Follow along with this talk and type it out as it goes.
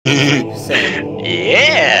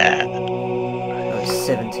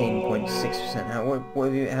0.6%. What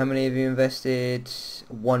have you? How many have you invested?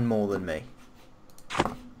 One more than me.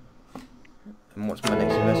 And what's my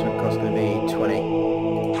next investment cost going to be? 20.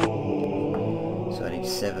 So I need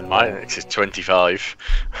 7 more. My next is 25.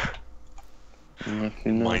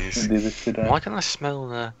 Minus. Why can I smell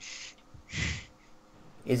the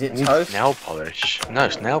Is it toast? nail polish? No,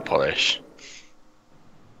 it's nail polish.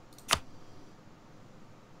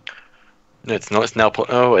 No, it's not. It's nail polish.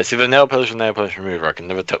 Oh, it's either nail polish or nail polish remover. I can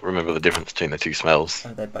never remember the difference between the two smells.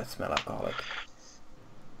 Oh, they both smell alcoholic.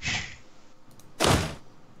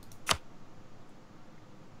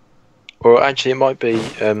 Or actually, it might be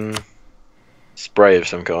spray of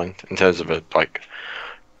some kind in terms of a like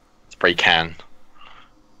spray can.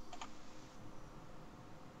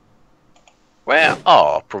 Where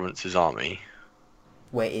are Province's army?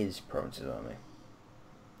 Where is Province's army?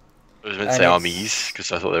 I was meant to say armies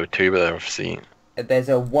because I thought there were two, but they're obviously. There's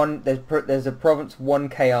a Province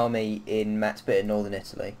 1k army in Matt's bit in northern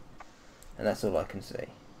Italy, and that's all I can see.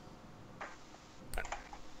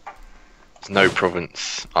 There's no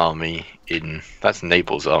Provence army in. That's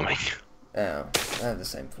Naples' army. Oh, they have the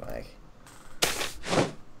same flag.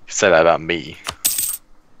 You say that about me.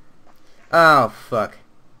 Oh fuck,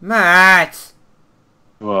 Matt!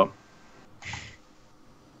 What?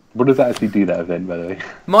 What does that actually do, that event, by the way?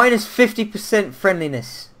 Minus 50%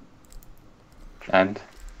 friendliness. And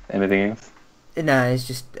anything else? No, it's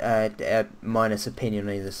just minus opinion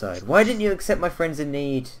on either side. Why didn't you accept my friends in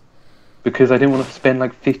need? Because I didn't want to spend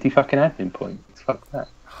like 50 fucking admin points. Fuck that.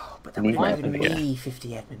 Oh, but that would have given me 50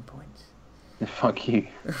 admin points. Fuck you.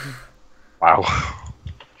 Wow.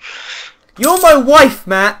 You're my wife,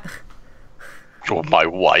 Matt! You're my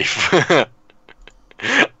wife.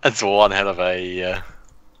 That's one hell of a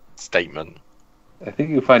statement. I think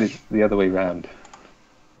you'll find it's the other way round.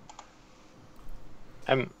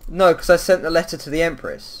 No, because I sent the letter to the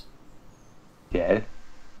Empress. Yeah.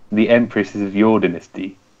 The Empress is of your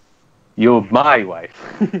dynasty. You're my wife.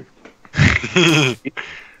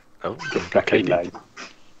 Oh, blockading.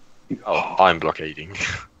 Oh, I'm blockading.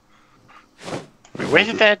 Where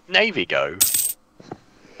did their navy go?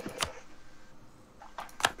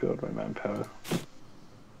 God, my manpower.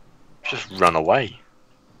 Just run away.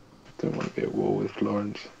 Don't want to be at war with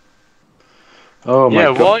Florence. Oh my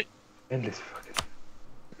god. Why? Endless fucking.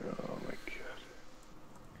 Oh my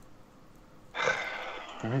god.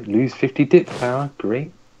 Alright, lose 50 dip power.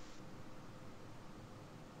 Great.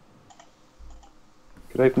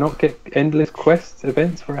 Could I not get endless quests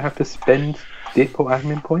events where I have to spend dip or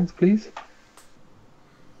admin points, please?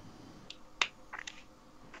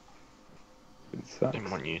 I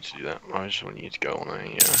didn't want you to do that. I just want you to go on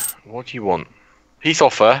a. What do you want? Peace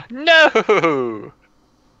offer? No!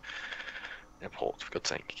 Airport, for God's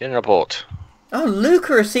sake. Get an airport. Oh,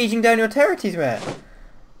 Luca is sieging down your territories, Matt.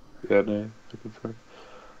 Yeah, no. Sorry.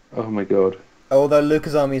 Oh my god. Although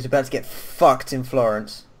Luca's army is about to get fucked in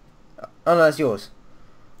Florence. Oh no, that's yours.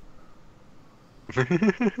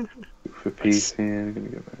 For peace, yeah, we're gonna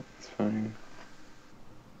get that. It's fine.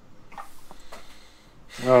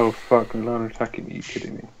 Oh fuck, Milan attacking me, you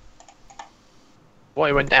kidding me? Why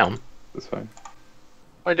it went down? That's fine.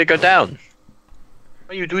 Why did it go down?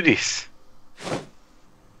 Why you do this?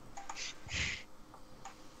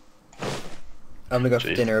 I'm gonna go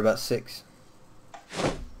for dinner about 6.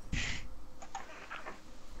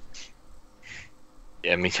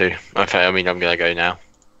 Yeah, me too. Okay, I mean, I'm gonna go now.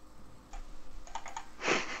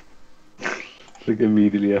 Like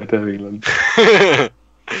immediately after having lunch.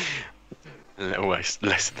 Almost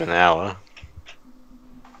less than an hour.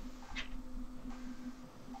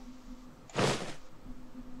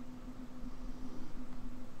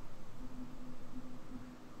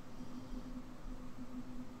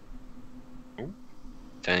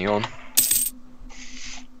 Turning on.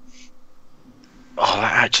 Oh,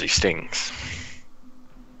 that actually stings.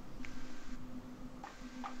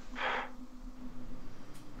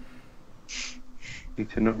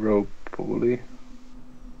 Need to not roll poorly.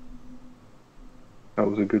 That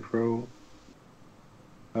was a good roll.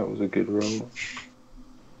 That was a good roll.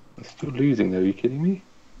 I'm still losing though, are you kidding me?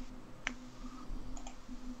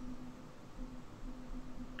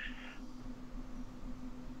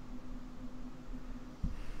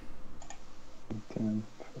 Damn,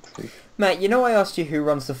 fuck's sake. Matt, you know I asked you who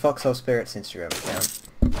runs the Foxhole Spirits Instagram account?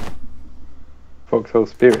 Foxhole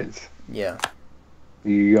Spirits? Yeah.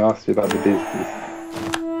 You asked about the business.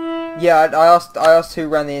 Yeah, I asked who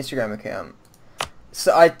ran the Instagram account.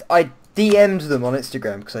 So I DM'd them on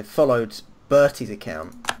Instagram because I followed Bertie's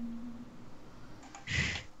account.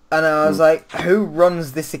 And I was like, who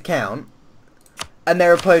runs this account? And they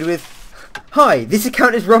replied with, hi, this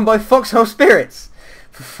account is run by Foxhole Spirits.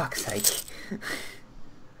 For fuck's sake.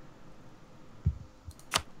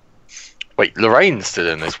 Wait, Lorraine's still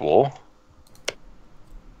in this war?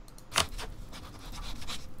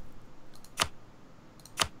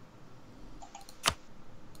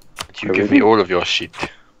 You give me all of your shit.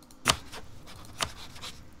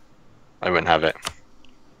 I wouldn't have it.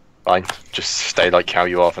 Fine, just stay like how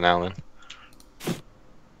you are for now then.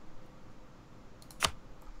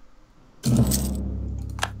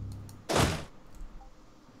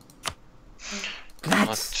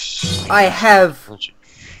 That's... I have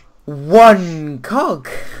 1 cog.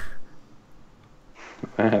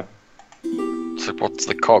 Yeah. So what's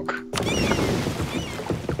the cog?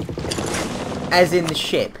 As in the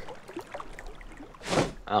ship.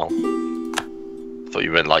 Oh. I thought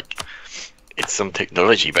you meant like it's some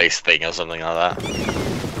technology based thing or something like that.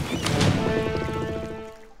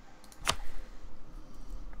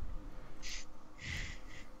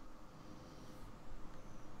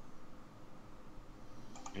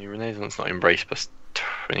 Your Renaissance not embraced plus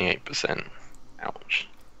 28%. Ouch.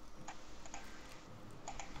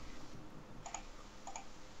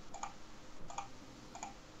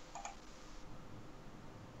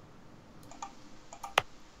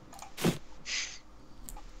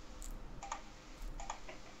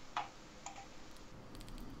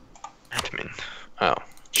 Admin. Oh,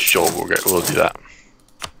 sure, we'll do that.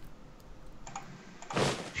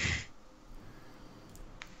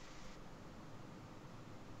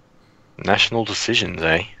 National decisions,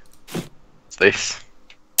 eh? What's this?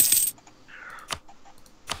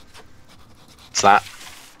 What's that?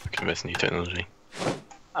 Converse new technology.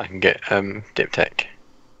 I can get dip tech.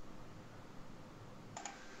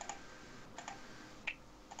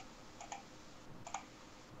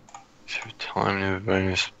 So time never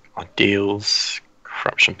bonus ideals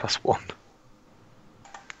corruption +1.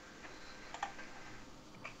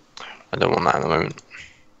 I don't want that at the moment.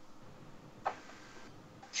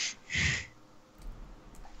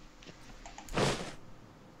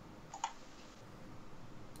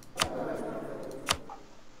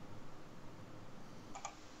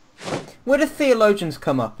 Where do theologians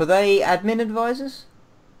come up? Are they admin advisors?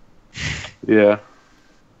 Yeah.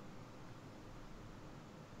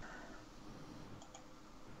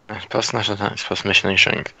 Plus national attacks, plus missionary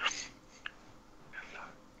strength.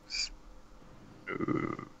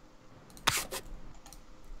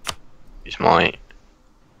 Use my...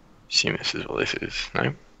 Assume this is what this is.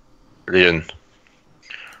 No? Brilliant.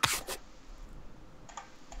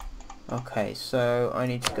 Okay, so I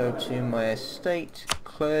need to go to my estate,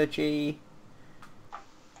 clergy...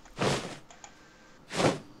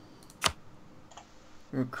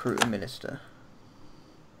 recruit a minister.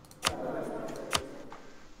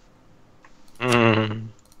 There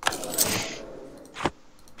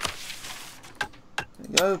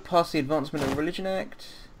we go, pass the Advancement of Religion Act.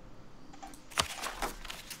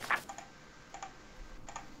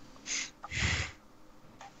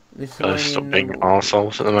 Guys, stop being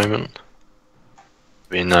arseholes at the moment.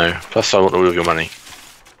 No. Plus I want all of your money.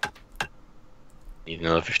 Need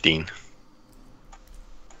another 15.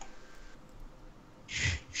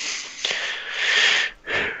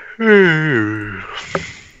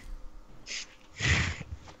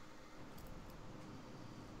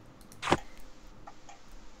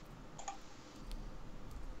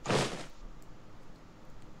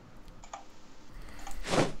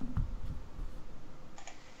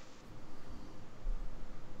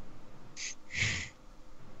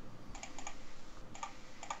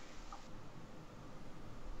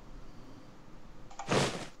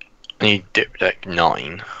 I need dip deck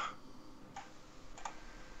 9.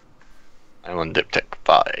 I want dip deck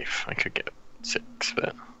 5. I could get 6,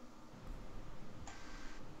 but...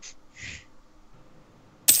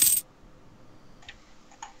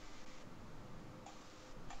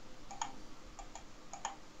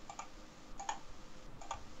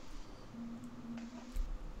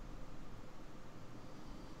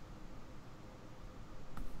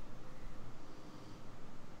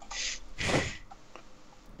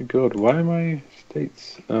 God, why am I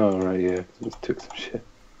states? Oh, right, yeah, 'cause I just took some shit.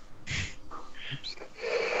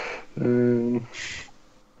 Oops.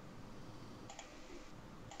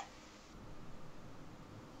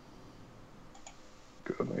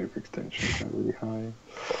 God, my overextension are really high.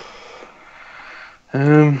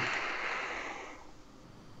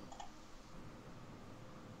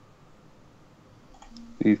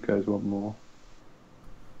 These guys want more.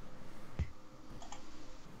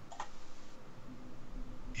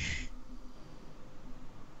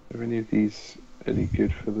 Are any of these any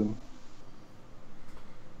good for them?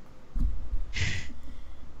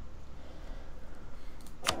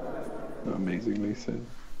 Not amazingly so.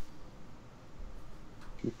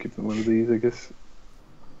 Just give them one of these, I guess.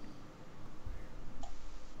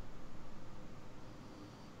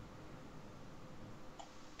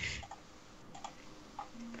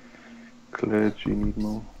 Clergy need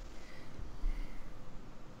more.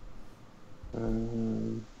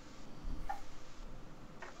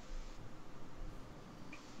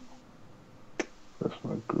 That's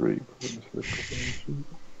not great.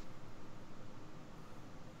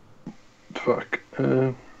 Fuck.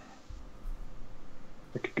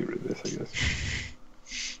 I could get rid of this, I guess.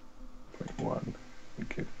 21. And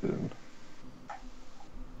give them.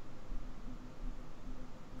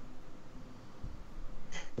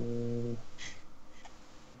 Uh,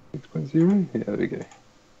 6.0? Yeah, there we go.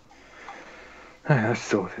 Alright, that's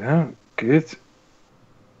sorted out. Good.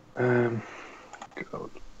 God.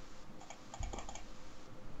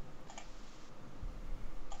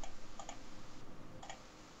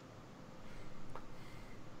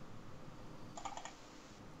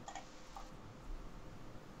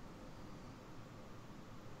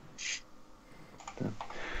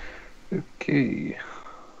 Okay.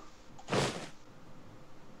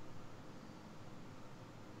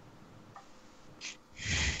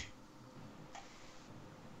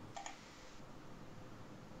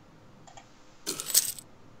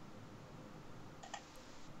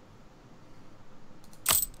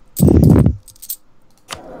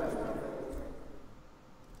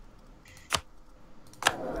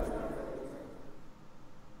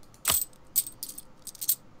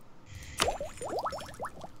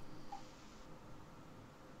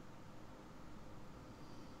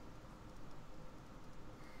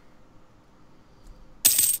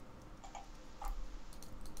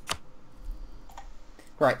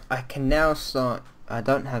 Right, I can now start. I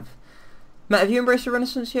don't have. Matt, have you embraced the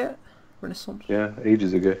Renaissance yet? Renaissance? Yeah,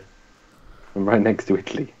 ages ago. I'm right next to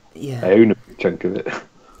Italy. Yeah. I own a big chunk of it.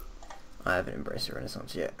 I haven't embraced the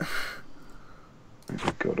Renaissance yet.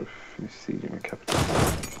 Oh god, I've finished sieging my capital.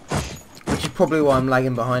 Which is probably why I'm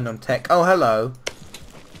lagging behind on tech. Oh, hello.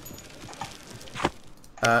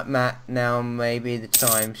 Matt, now may be the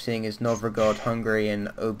time, seeing as Novrogod, Hungary, and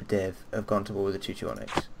Obdev have gone to war with the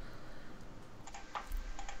Tutuonics.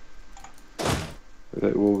 Is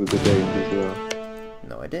that war with the Danes as well?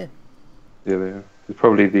 No idea. Yeah, they are. It's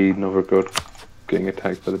probably the Novgorod getting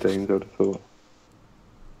attacked by the Danes, I would have thought.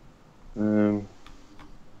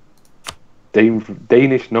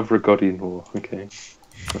 Danish Novgorodian War, okay.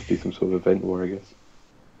 Must be some sort of event war, I guess.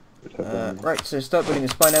 Right, so start building a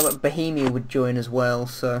spy now, but Bohemia would join as well,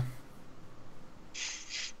 so...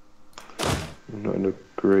 I'm not in a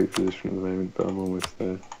great position at the moment, but I'm almost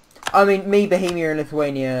there. I mean, me, Bohemia and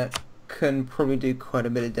Lithuania can probably do quite a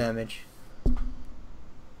bit of damage.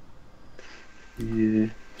 Yeah.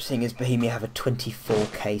 Seeing as Bohemia have a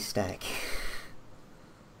 24k stack.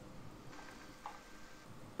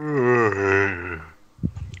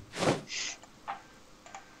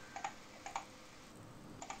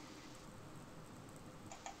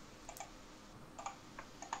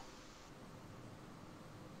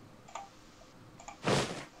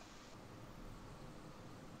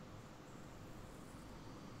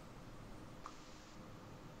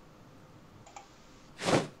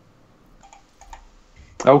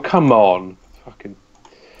 Oh, come on! Fucking...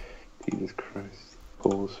 Jesus Christ.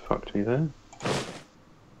 Paul's fucked me there.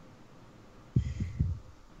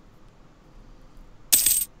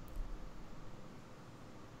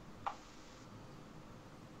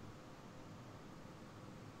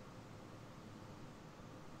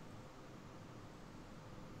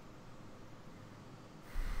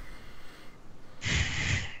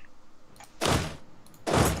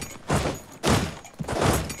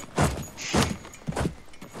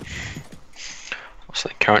 What's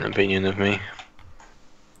their current opinion of me?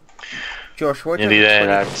 Josh, why do Nearly you there,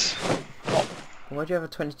 have a lads. why do you have a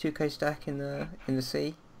 22k stack in the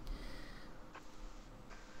sea?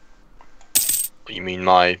 What, you mean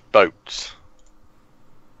my boats?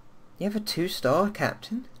 You have a 2-star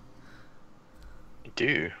captain? I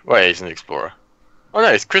do. Wait, he's an explorer. Oh no,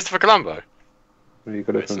 it's Christopher Colombo. Well, you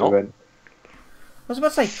got it It's from not. the event. I was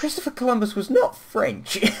about to say, Christopher Columbus was not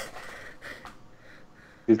French.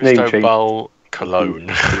 His name changed. Cristobal Cologne.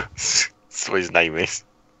 That's what his name is.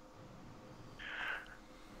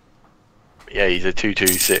 Yeah, he's a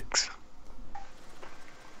 226.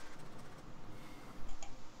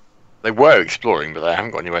 They were exploring, but they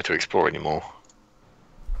haven't got anywhere to explore anymore.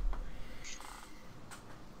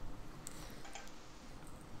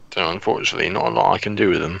 So unfortunately, not a lot I can do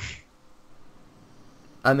with them.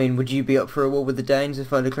 I mean, would you be up for a war with the Danes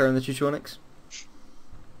if I declare on the Teutonics?